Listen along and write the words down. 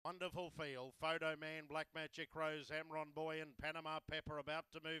Wonderful field. Photo Man, Black Magic Rose, Amron Boy and Panama Pepper about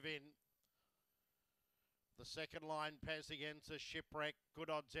to move in. The second line, Pazienza, Shipwreck, Good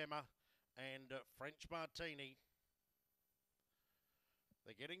Odds Emma and French Martini.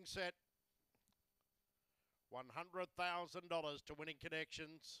 They're getting set. $100,000 to winning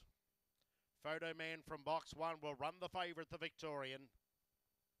connections. Photo Man from box 1 will run the favourite, the Victorian.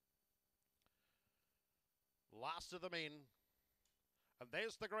 Last of them in. And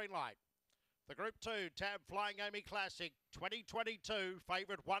there's the green light. The Group 2, Tab Flying Amy Classic, 2022,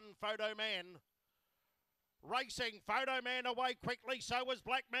 favourite 1, Photo Man. Racing, Photo Man away quickly, so was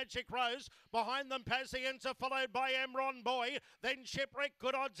Black Magic Rose. Behind them, Pazienza, followed by Amron Boy. Then Shipwreck,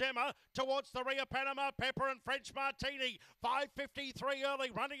 Good Odds Emma. Towards the rear, Panama Pepper and French Martini. 5:53 early,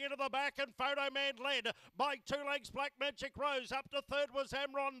 running into the back, and Photo Man led by 2 legs, Black Magic Rose. Up to third was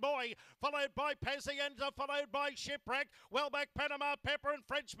Amron Boy, followed by Pazienza, followed by Shipwreck. Well back, Panama Pepper and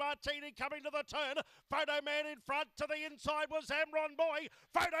French Martini coming to the turn. Photo Man in front, to the inside was Amron Boy.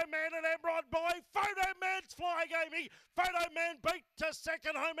 Photo Man and Amron Boy. Photo Man's flying, Amy. Photo Man beat to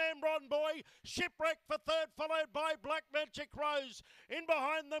second home, Amron Boy. Shipwreck for third, followed by Black Magic Rose. In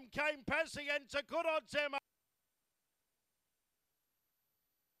behind them came Pazienza, Good Odds Emma.